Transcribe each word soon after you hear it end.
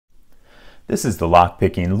This is the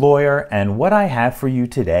Lockpicking Lawyer, and what I have for you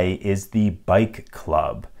today is the Bike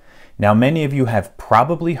Club. Now, many of you have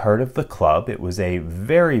probably heard of the club. It was a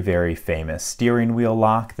very famous steering wheel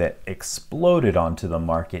lock that exploded onto the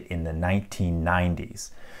market in the 1990s.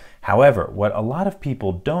 However, what a lot of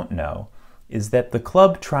people don't know is that the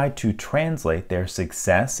club tried to translate their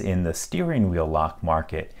success in the steering wheel lock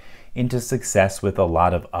market into success with a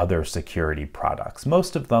lot of other security products.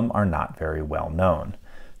 Most of them are not very well known.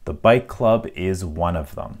 The Bike Club is one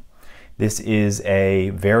of them. This is a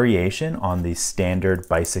variation on the standard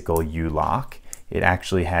bicycle U-lock. It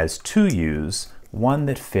actually has two U's, one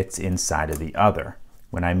that fits inside of the other.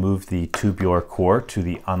 When I move the tubular core to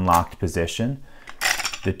the unlocked position,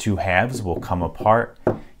 the two halves will come apart,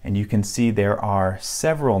 and you can see there are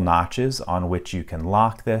several notches on which you can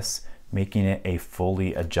lock this, making it a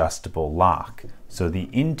fully adjustable lock. So the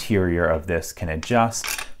interior of this can adjust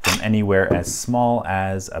from anywhere as small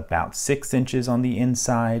as about 6 inches on the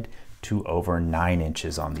inside to over 9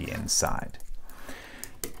 inches on the inside.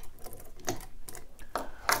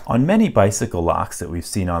 On many bicycle locks that we've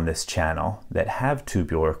seen on this channel that have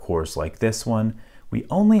tubular cores like this one, we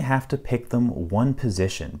only have to pick them one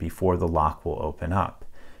position before the lock will open up.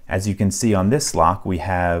 As you can see on this lock, we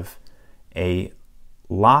have a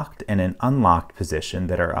locked and an unlocked position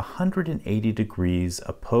that are 180 degrees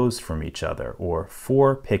opposed from each other, or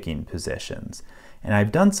 4 picking positions. And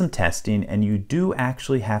I've done some testing, and you do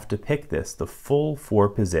actually have to pick this, the full 4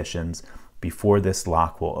 positions, before this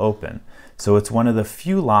lock will open. So it's one of the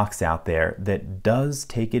few locks out there that does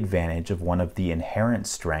take advantage of one of the inherent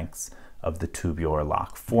strengths of the tubular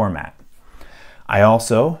lock format. I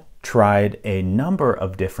also tried a number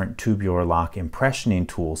of different tubular lock impressioning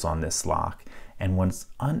tools on this lock and was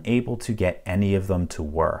unable to get any of them to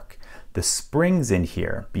work. The springs in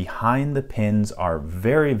here behind the pins are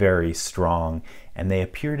very strong, and they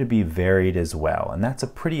appear to be varied as well, and that's a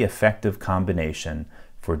pretty effective combination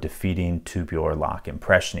for defeating tubular lock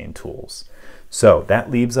impressioning tools. So that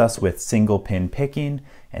leaves us with single pin picking,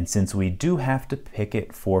 and since we do have to pick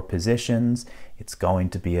it 4 positions, it's going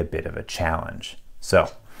to be a bit of a challenge. So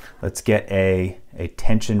let's get a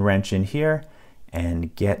tension wrench in here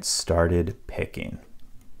and get started picking.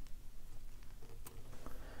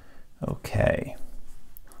 Okay,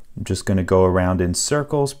 I'm just going to go around in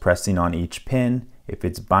circles, pressing on each pin. If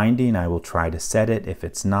it's binding, I will try to set it. If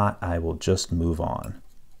it's not, I will just move on.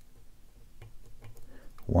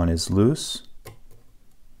 1 is loose.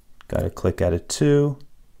 Got to click at a 2,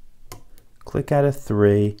 click at a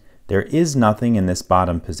 3. There is nothing in this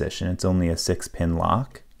bottom position. It's only a 6-pin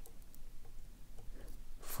lock.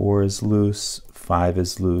 4 is loose, 5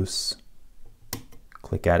 is loose.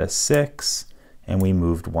 Click at a 6, and we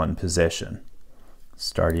moved 1 position.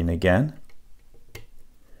 Starting again.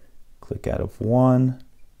 Click out of 1.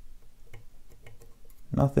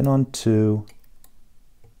 Nothing on 2.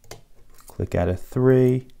 Click out of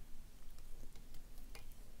 3.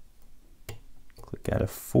 Click out of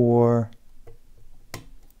 4.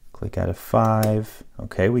 Click out of 5.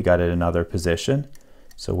 Okay, we got it another position.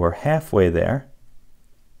 So we're halfway there.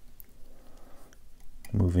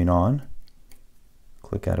 Moving on.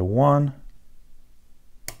 Click out of 1.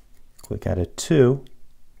 Click out of 2.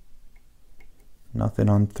 Nothing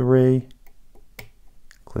on 3.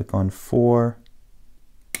 Click on 4.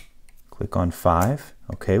 Click on 5.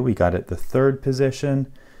 Okay, we got it the 3rd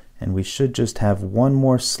position, and we should just have 1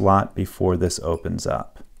 more slot before this opens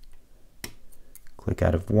up. Click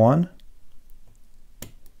out of 1,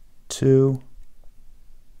 2,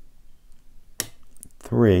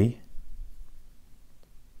 3,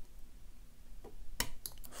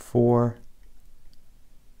 4,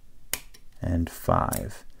 and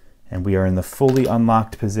 5. And we are in the fully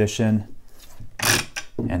unlocked position,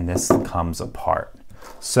 and this comes apart.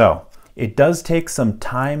 So it does take some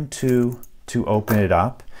time to open it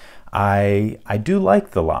up. I do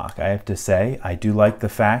like the lock, I have to say. I do like the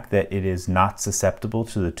fact that it is not susceptible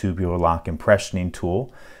to the tubular lock impressioning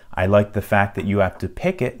tool. I like the fact that you have to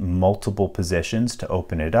pick it multiple positions to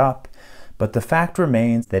open it up. But the fact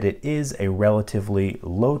remains that it is a relatively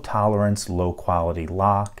low tolerance, low quality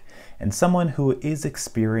lock, and someone who is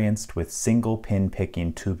experienced with single pin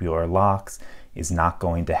picking tubular locks is not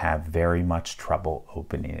going to have very much trouble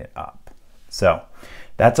opening it up. So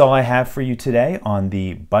that's all I have for you today on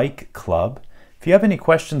the Bike Club. If you have any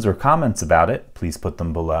questions or comments about it, please put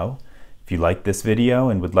them below. If you liked this video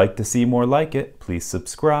and would like to see more like it, please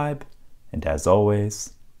subscribe. And as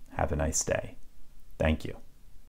always, have a nice day. Thank you.